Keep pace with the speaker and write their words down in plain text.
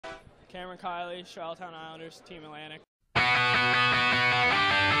Kameron Kielly, Charlottetown Islanders, Team Atlantic.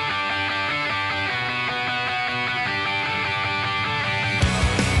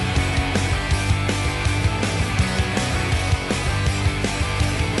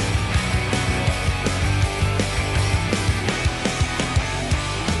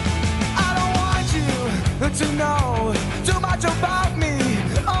 To know too much about me,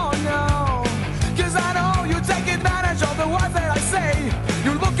 oh no, 'cause I know you take advantage of the words that I say.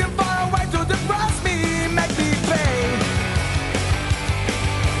 You're looking for a way to depress me, make me pay.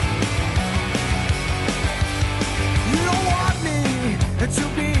 You don't want me to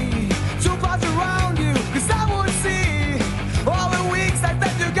be too close around you, 'cause I would see all the weak sides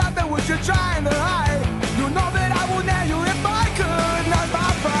that you got that what you're trying to hide. You know that I would nail you if I could, not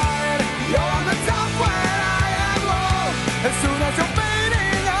my pride. You're on the top when as soon as you're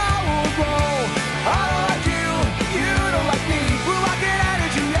fading, I will grow. I don't like you, you don't like me. We're rocking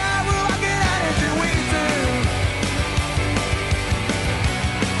energy, yeah, we're rocking energy, we do.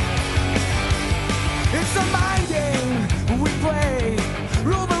 It's a mind game we play,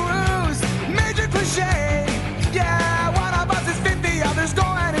 rule the ruse, major cliche. Yeah, one of us is 50, others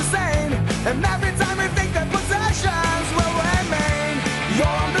going insane, and every